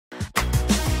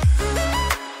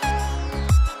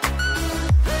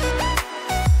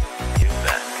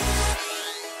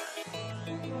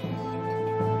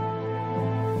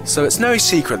so it's no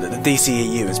secret that the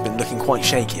DCEU has been looking quite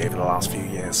shaky over the last few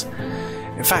years.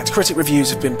 In fact, critic reviews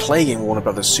have been plaguing Warner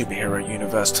Bros. Superhero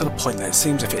universe to the point that it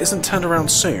seems if it isn't turned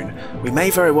around soon, we may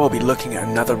very well be looking at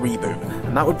another reboot,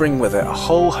 and that would bring with it a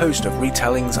whole host of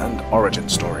retellings and origin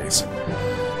stories.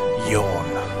 Yawn.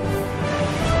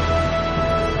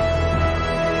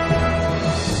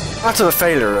 After the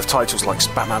failure of titles like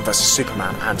Batman vs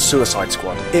Superman and Suicide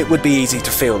Squad, it would be easy to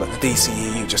feel that the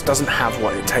DCEU just doesn't have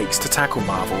what it takes to tackle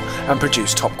Marvel and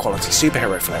produce top quality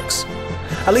superhero flicks.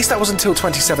 At least that was until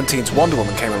 2017's Wonder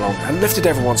Woman came along and lifted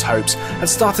everyone's hopes and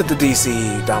started the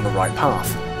DCEU down the right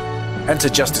path. Enter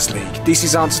Justice League,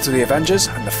 DC's answer to the Avengers,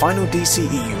 and the final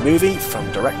DCEU movie from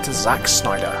director Zack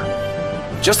Snyder.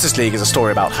 Justice League is a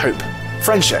story about hope,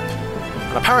 friendship,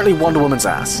 and apparently Wonder Woman's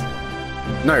ass.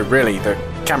 No, really, the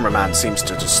cameraman seems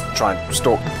to just try and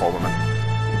stalk the poor woman.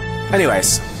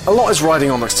 Anyways, a lot is riding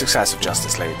on the success of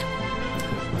Justice League.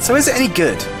 So is it any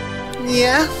good?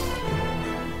 Yeah.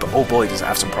 But oh boy does it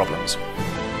have some problems.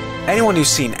 Anyone who's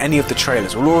seen any of the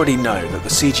trailers will already know that the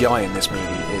CGI in this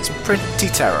movie is pretty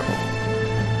terrible.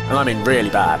 And I mean really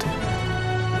bad.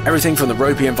 Everything from the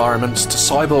ropey environments to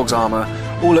Cyborg's armour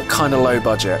all look kinda low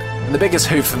budget, and the biggest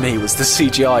hoop for me was the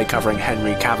CGI covering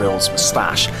Henry Cavill's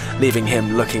moustache, leaving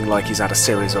him looking like he's had a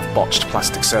series of botched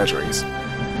plastic surgeries.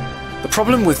 The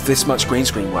problem with this much green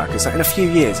screen work is that in a few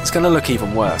years it's going to look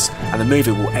even worse, and the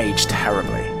movie will age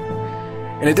terribly.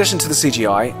 In addition to the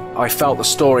CGI, I felt the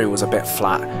story was a bit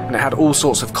flat, and it had all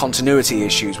sorts of continuity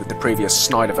issues with the previous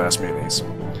Snyderverse movies.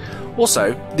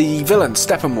 Also, the villain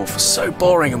Steppenwolf was so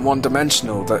boring and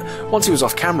one-dimensional that once he was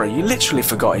off camera you literally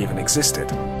forgot he even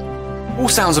existed. All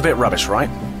sounds a bit rubbish, right?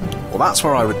 Well, that's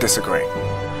where I would disagree.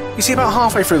 You see, about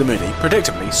halfway through the movie,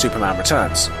 predictably, Superman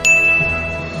returns.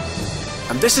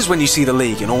 And this is when you see the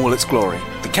League in all its glory.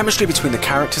 The chemistry between the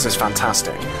characters is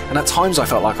fantastic, and at times I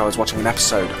felt like I was watching an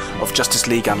episode of Justice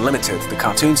League Unlimited, the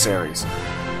cartoon series.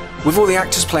 With all the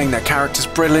actors playing their characters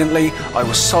brilliantly, I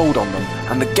was sold on them,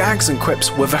 and the gags and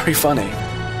quips were very funny.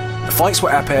 The fights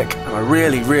were epic, and I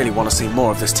really want to see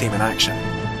more of this team in action.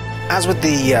 As with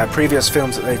the previous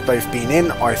films that they've both been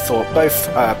in, I thought both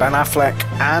Ben Affleck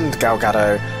and Gal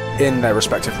Gadot, in their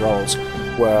respective roles,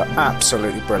 were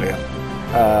absolutely brilliant.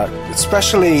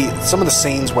 Especially some of the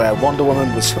scenes where Wonder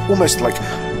Woman was almost like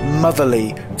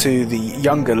motherly to the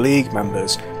younger League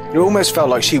members. It almost felt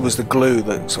like she was the glue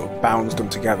that sort of bound them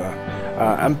together.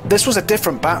 And this was a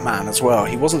different Batman as well.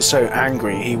 He wasn't so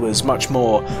angry, he was much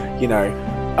more, you know,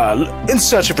 in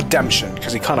search of redemption,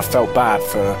 because he kind of felt bad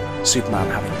for Superman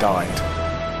having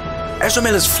died. Ezra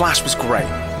Miller's Flash was great.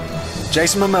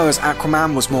 Jason Momoa's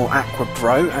Aquaman was more aqua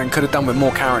bro and could have done with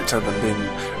more character than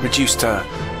being reduced to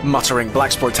muttering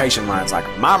blaxploitation lines like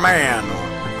 "my man"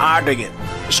 or "I dig it."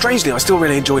 Strangely, I still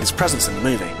really enjoyed his presence in the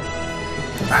movie.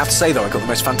 I have to say though, I got the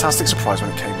most fantastic surprise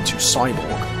when it came to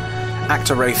Cyborg.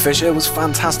 Actor Ray Fisher was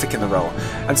fantastic in the role,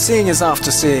 and seeing as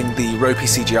after seeing the ropey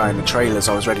CGI in the trailers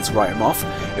I was ready to write him off,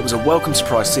 it was a welcome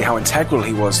surprise to see how integral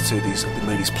he was to the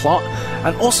movie's plot,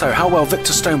 and also how well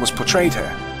Victor Stone was portrayed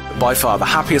here. But by far the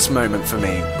happiest moment for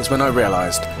me was when I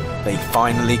realised they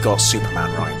finally got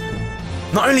Superman right.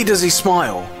 Not only does he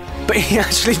smile, but he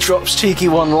actually drops cheeky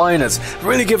one-liners. It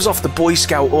really gives off the Boy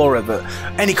Scout aura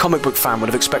that any comic book fan would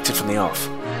have expected from the off.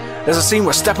 There's a scene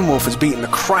where Steppenwolf is beating the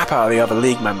crap out of the other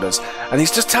League members, and he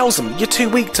just tells them, "You're too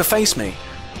weak to face me."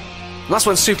 And that's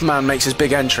when Superman makes his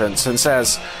big entrance and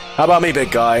says, "How about me,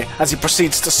 big guy?" as he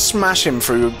proceeds to smash him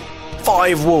through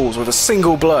 5 walls with a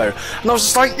single blow. And I was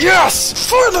just like, yes!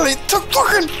 Finally! It took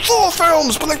fucking 4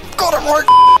 films, but they got it right!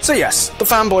 So yes, the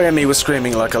fanboy in me was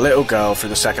screaming like a little girl through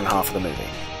the second half of the movie.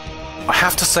 I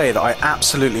have to say that I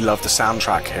absolutely love the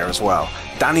soundtrack here as well.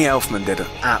 Danny Elfman did an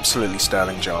absolutely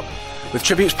sterling job, with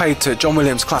tributes paid to John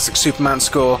Williams' classic Superman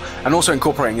score and also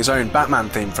incorporating his own Batman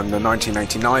theme from the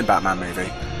 1989 Batman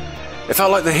movie. It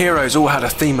felt like the heroes all had a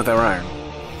theme of their own.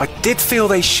 I did feel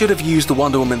they should have used the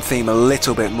Wonder Woman theme a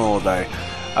little bit more though,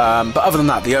 but other than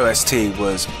that the OST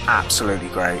was absolutely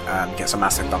great and gets a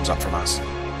massive thumbs up from us.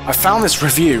 I found this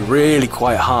review really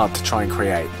quite hard to try and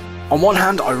create. On one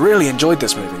hand, I really enjoyed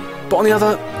this movie, but on the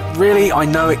other, really I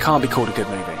know it can't be called a good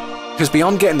movie. Because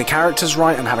beyond getting the characters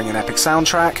right and having an epic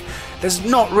soundtrack, there's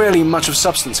not really much of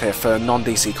substance here for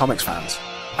non-DC Comics fans.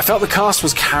 I felt the cast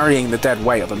was carrying the dead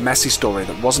weight of a messy story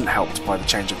that wasn't helped by the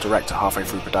change of director halfway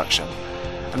through production.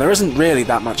 And there isn't really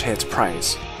that much here to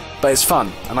praise. But it's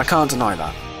fun, and I can't deny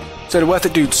that. So the Worth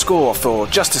It Dude score for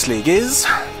Justice League is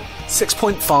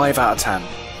 6.5 out of 10.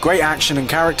 Great action and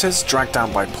characters, dragged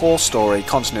down by poor story,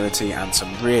 continuity, and some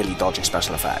really dodgy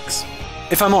special effects.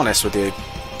 If I'm honest with you,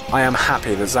 I am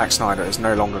happy that Zack Snyder is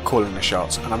no longer calling the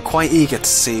shots, and I'm quite eager to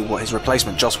see what his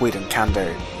replacement Joss Whedon can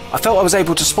do. I felt I was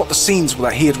able to spot the scenes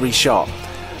that he had reshot,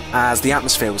 as the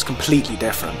atmosphere was completely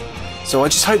different. So I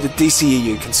just hope the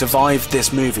DCEU can survive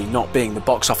this movie not being the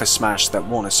box office smash that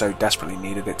Warner so desperately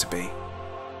needed it to be.